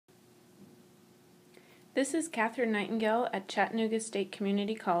This is Catherine Nightingale at Chattanooga State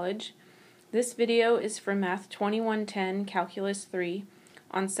Community College. This video is for Math 2110 Calculus 3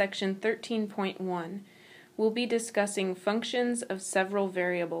 on section 13.1. We'll be discussing functions of several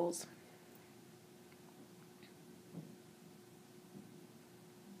variables.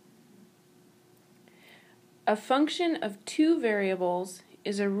 A function of two variables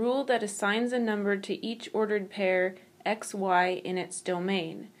is a rule that assigns a number to each ordered pair x, y in its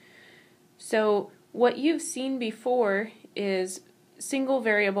domain. So what you've seen before is single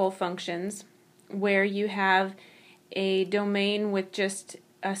variable functions where you have a domain with just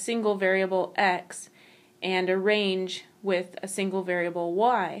a single variable x and a range with a single variable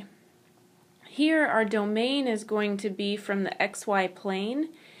y. Here our domain is going to be from the xy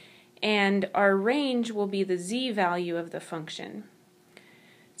plane and our range will be the z value of the function.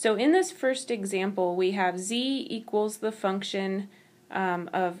 So in this first example we have z equals the function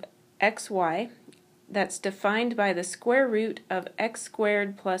of xy that's defined by the square root of x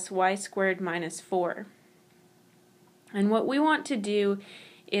squared plus y squared minus 4. And what we want to do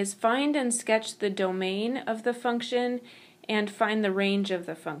is find and sketch the domain of the function and find the range of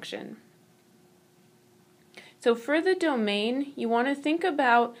the function. So for the domain, you want to think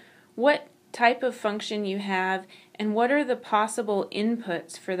about what type of function you have and what are the possible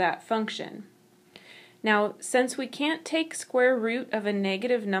inputs for that function. Now, since we can't take square root of a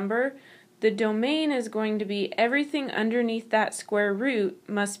negative number, the domain is going to be everything underneath that square root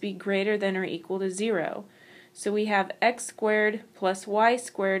must be greater than or equal to 0. So we have x squared plus y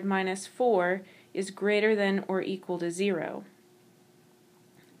squared minus 4 is greater than or equal to 0.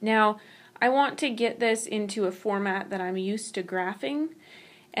 Now, I want to get this into a format that I'm used to graphing,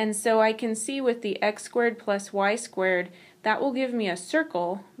 and so I can see with the x squared plus y squared, that will give me a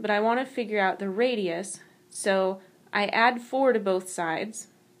circle, but I want to figure out the radius, so I add 4 to both sides,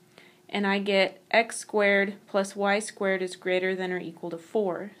 and I get x squared plus y squared is greater than or equal to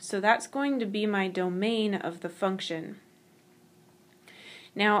 4. So that's going to be my domain of the function.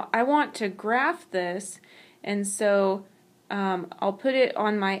 Now I want to graph this, and so I'll put it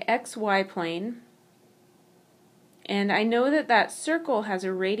on my xy plane, and I know that that circle has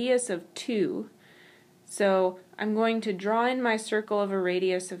a radius of 2, so I'm going to draw in my circle of a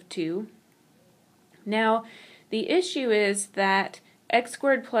radius of 2. Now the issue is that x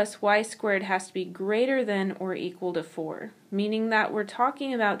squared plus y squared has to be greater than or equal to 4, meaning that we're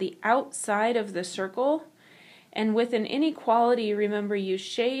talking about the outside of the circle, and with an inequality, remember, you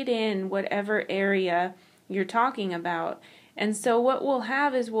shade in whatever area you're talking about. And so what we'll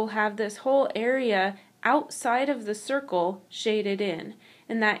have is we'll have this whole area outside of the circle shaded in,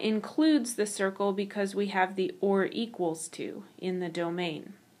 and that includes the circle because we have the or equals to in the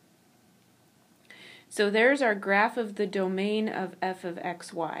domain. So there's our graph of the domain of f of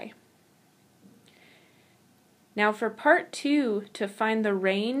xy. Now for part 2, to find the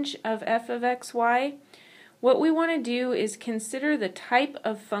range of f of xy, what we want to do is consider the type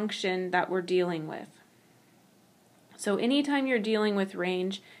of function that we're dealing with. So anytime you're dealing with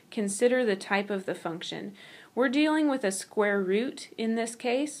range, consider the type of the function. We're dealing with a square root in this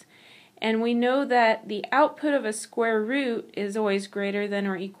case, and we know that the output of a square root is always greater than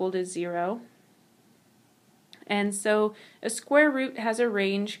or equal to 0. And so a square root has a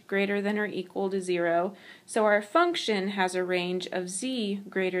range greater than or equal to 0, so our function has a range of z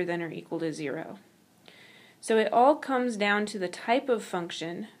greater than or equal to 0. So it all comes down to the type of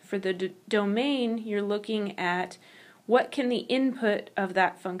function. For the domain, you're looking at what can the input of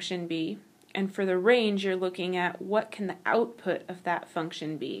that function be, and for the range, you're looking at what can the output of that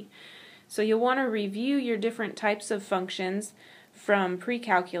function be. So you'll want to review your different types of functions from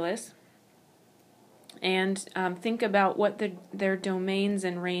pre-calculus and think about what their domains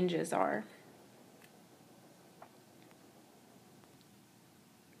and ranges are.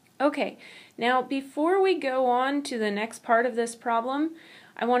 Okay, now before we go on to the next part of this problem,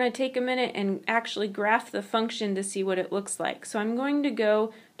 I want to take a minute and actually graph the function to see what it looks like. So I'm going to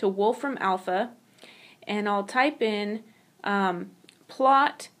go to Wolfram Alpha, and I'll type in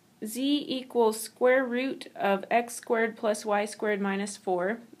plot z equals square root of x squared plus y squared minus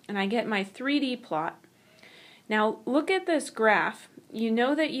 4, and I get my 3D plot. Now look at this graph. You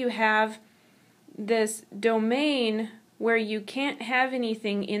know that you have this domain where you can't have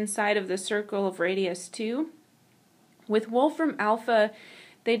anything inside of the circle of radius 2. With Wolfram Alpha,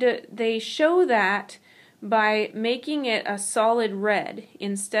 they show that by making it a solid red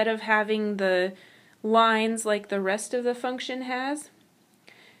instead of having the lines like the rest of the function has.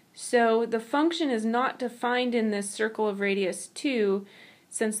 So the function is not defined in this circle of radius 2,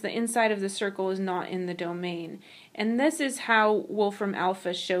 since the inside of the circle is not in the domain. And this is how Wolfram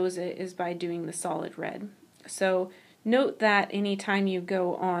Alpha shows it, is by doing the solid red. So note that anytime you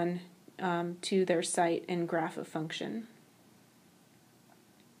go on to their site and graph a function.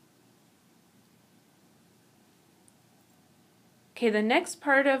 Okay, the next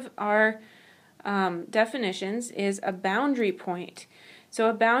part of our definitions is a boundary point. So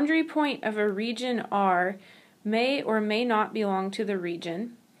a boundary point of a region R may or may not belong to the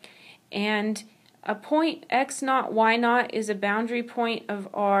region, and a point x naught y naught is a boundary point of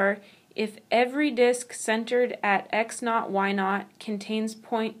R if every disk centered at x naught y naught contains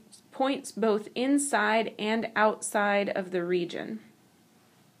points both inside and outside of the region.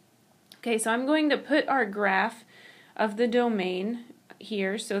 Okay, so I'm going to put our graph of the domain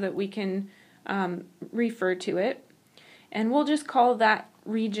here so that we can refer to it, and we'll just call that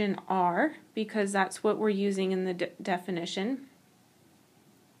region R because that's what we're using in the definition.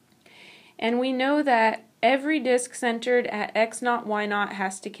 And we know that every disk centered at x naught y naught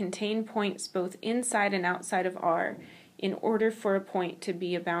has to contain points both inside and outside of R in order for a point to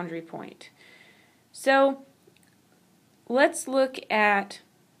be a boundary point. So let's look at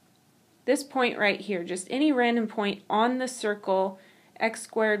this point right here, just any random point on the circle x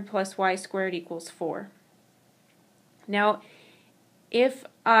squared plus y squared equals 4. Now, if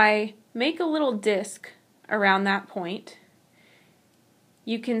I make a little disk around that point,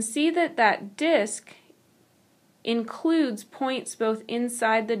 you can see that that disk includes points both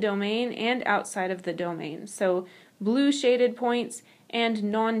inside the domain and outside of the domain. So blue shaded points and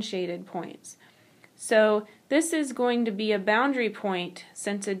non-shaded points. So this is going to be a boundary point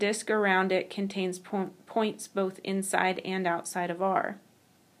since a disk around it contains points both inside and outside of R.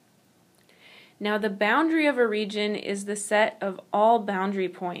 Now the boundary of a region is the set of all boundary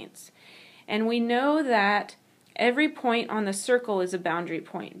points. And we know that every point on the circle is a boundary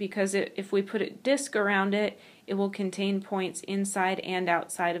point because if we put a disk around it, it will contain points inside and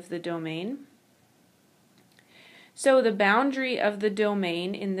outside of the domain. So the boundary of the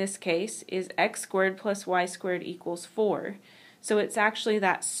domain in this case is x squared plus y squared equals 4. So it's actually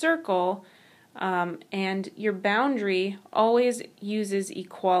that circle, and your boundary always uses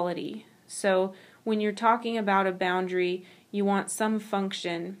equality. So when you're talking about a boundary, you want some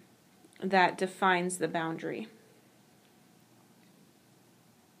function that defines the boundary.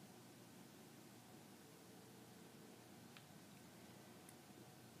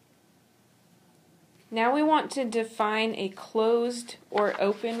 Now we want to define a closed or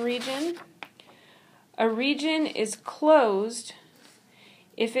open region. A region is closed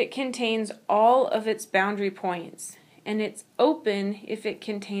if it contains all of its boundary points, and it's open if it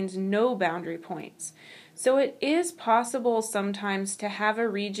contains no boundary points. So it is possible sometimes to have a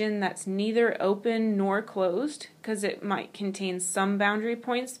region that's neither open nor closed, because it might contain some boundary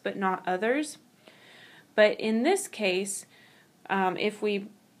points but not others. But in this case, if we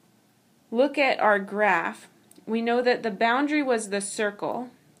look at our graph, we know that the boundary was the circle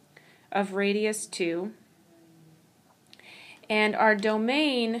of radius 2, and our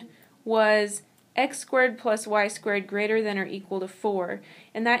domain was x squared plus y squared greater than or equal to 4,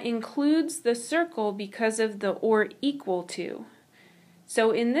 and that includes the circle because of the or equal to.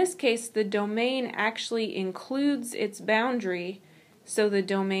 So in this case, the domain actually includes its boundary, so the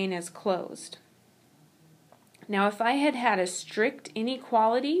domain is closed. Now if I had had a strict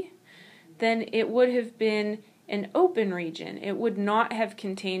inequality, then it would have been an open region. It would not have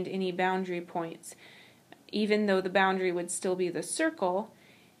contained any boundary points, even though the boundary would still be the circle.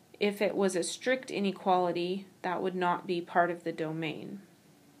 If it was a strict inequality, that would not be part of the domain.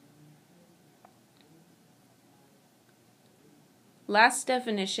 Last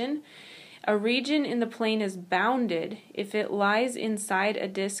definition, a region in the plane is bounded if it lies inside a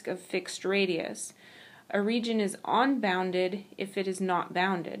disk of fixed radius. A region is unbounded if it is not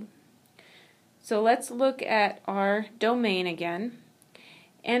bounded. So let's look at our domain again.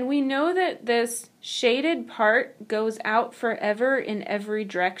 And we know that this shaded part goes out forever in every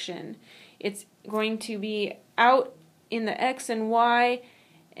direction. It's going to be out in the x and y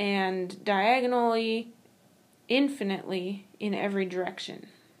and diagonally, infinitely in every direction.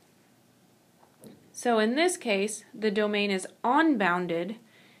 So in this case, the domain is unbounded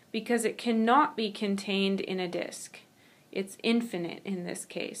because it cannot be contained in a disk. It's infinite in this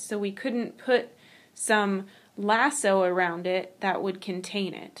case, so we couldn't put some lasso around it that would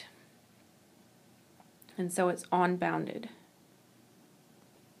contain it. And so it's unbounded.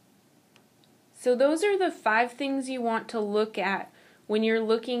 So those are the 5 things you want to look at when you're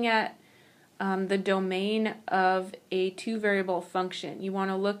looking at the domain of a 2-variable function. You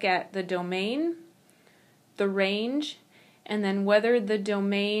want to look at the domain, the range, and then whether the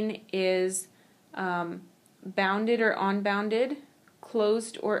domain is bounded or unbounded,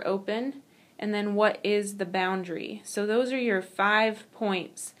 closed or open, and then what is the boundary. So those are your 5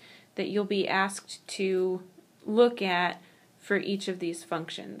 points that you'll be asked to look at for each of these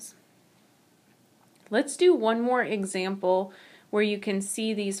functions. Let's do one more example where you can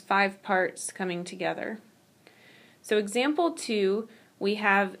see these 5 parts coming together. So example 2, we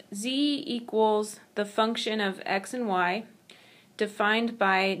have z equals the function of x and y defined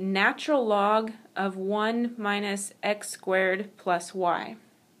by natural log of 1 minus x squared plus y.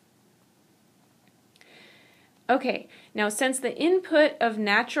 Okay, now since the input of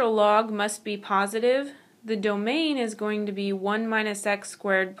natural log must be positive, the domain is going to be 1 minus x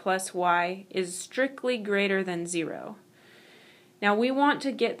squared plus y is strictly greater than 0. Now we want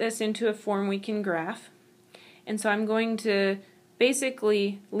to get this into a form we can graph, and so I'm going to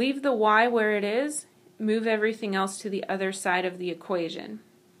basically leave the y where it is, move everything else to the other side of the equation.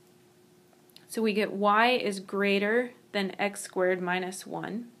 So we get y is greater than x squared minus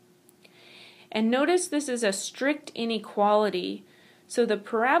 1. And notice this is a strict inequality, so the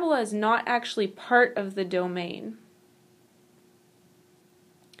parabola is not actually part of the domain.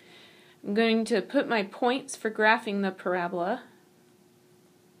 I'm going to put my points for graphing the parabola.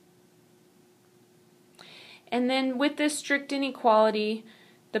 And then with this strict inequality,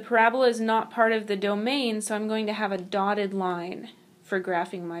 the parabola is not part of the domain, so I'm going to have a dotted line for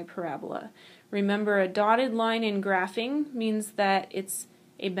graphing my parabola. Remember, a dotted line in graphing means that it's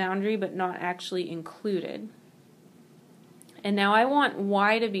a boundary but not actually included. And now I want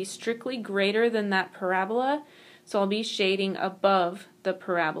y to be strictly greater than that parabola, so I'll be shading above the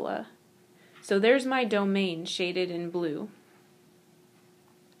parabola. So there's my domain shaded in blue.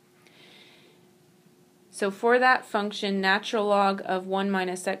 So for that function, natural log of 1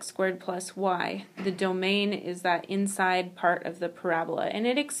 minus x squared plus y, the domain is that inside part of the parabola, and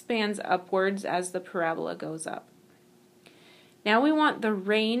it expands upwards as the parabola goes up. Now we want the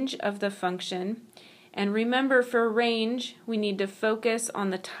range of the function, and remember, for range we need to focus on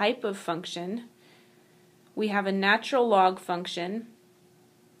the type of function. We have a natural log function,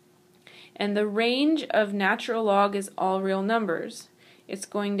 and the range of natural log is all real numbers. It's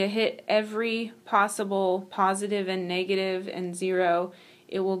going to hit every possible positive and negative and 0.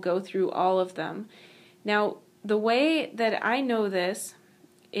 It will go through all of them. Now, the way that I know this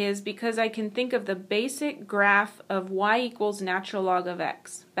is because I can think of the basic graph of y equals natural log of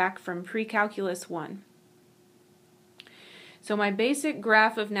x, back from pre-calculus 1. So my basic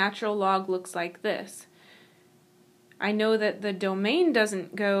graph of natural log looks like this. I know that the domain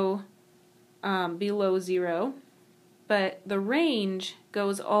doesn't go below 0, but the range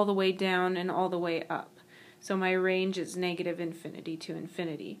goes all the way down and all the way up. So my range is negative infinity to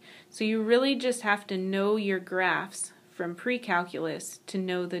infinity. So you really just have to know your graphs from pre-calculus to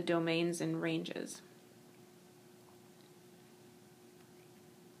know the domains and ranges.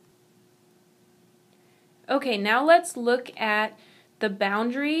 Okay, now let's look at the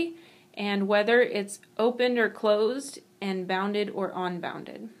boundary and whether it's opened or closed and bounded or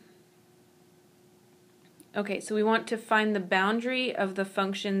unbounded. Okay, so we want to find the boundary of the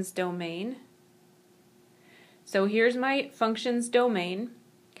function's domain. So here's my function's domain,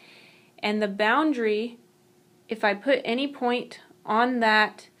 and the boundary, if I put any point on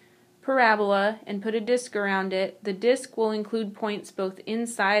that parabola and put a disk around it, the disk will include points both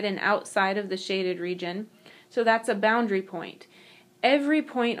inside and outside of the shaded region, so that's a boundary point. Every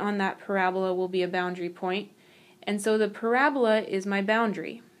point on that parabola will be a boundary point, and so the parabola is my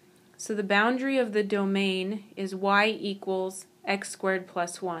boundary. So the boundary of the domain is y equals x squared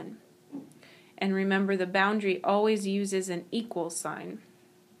plus 1. And remember, the boundary always uses an equal sign.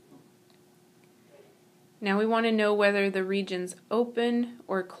 Now we want to know whether the region's open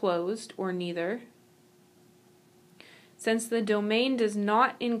or closed or neither. Since the domain does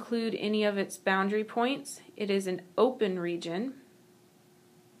not include any of its boundary points, it is an open region.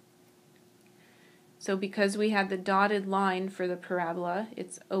 So because we had the dotted line for the parabola,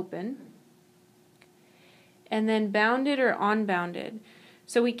 it's open. And then bounded or unbounded.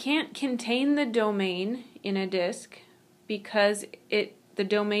 So we can't contain the domain in a disk because the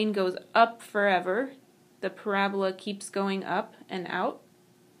domain goes up forever. The parabola keeps going up and out.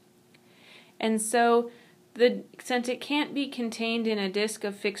 And so since it can't be contained in a disk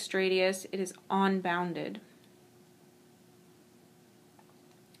of fixed radius, it is unbounded.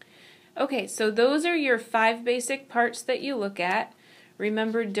 Okay, so those are your 5 basic parts that you look at.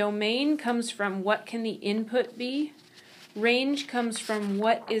 Remember, domain comes from what can the input be. Range comes from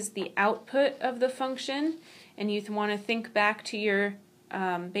what is the output of the function. And you want to think back to your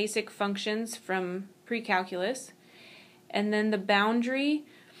basic functions from pre-calculus. And then the boundary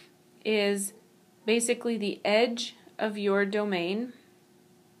is basically the edge of your domain.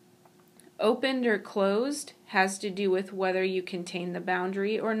 Opened or closed has to do with whether you contain the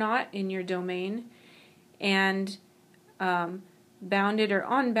boundary or not in your domain. And bounded or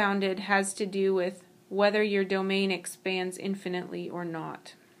unbounded has to do with whether your domain expands infinitely or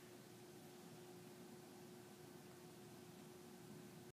not.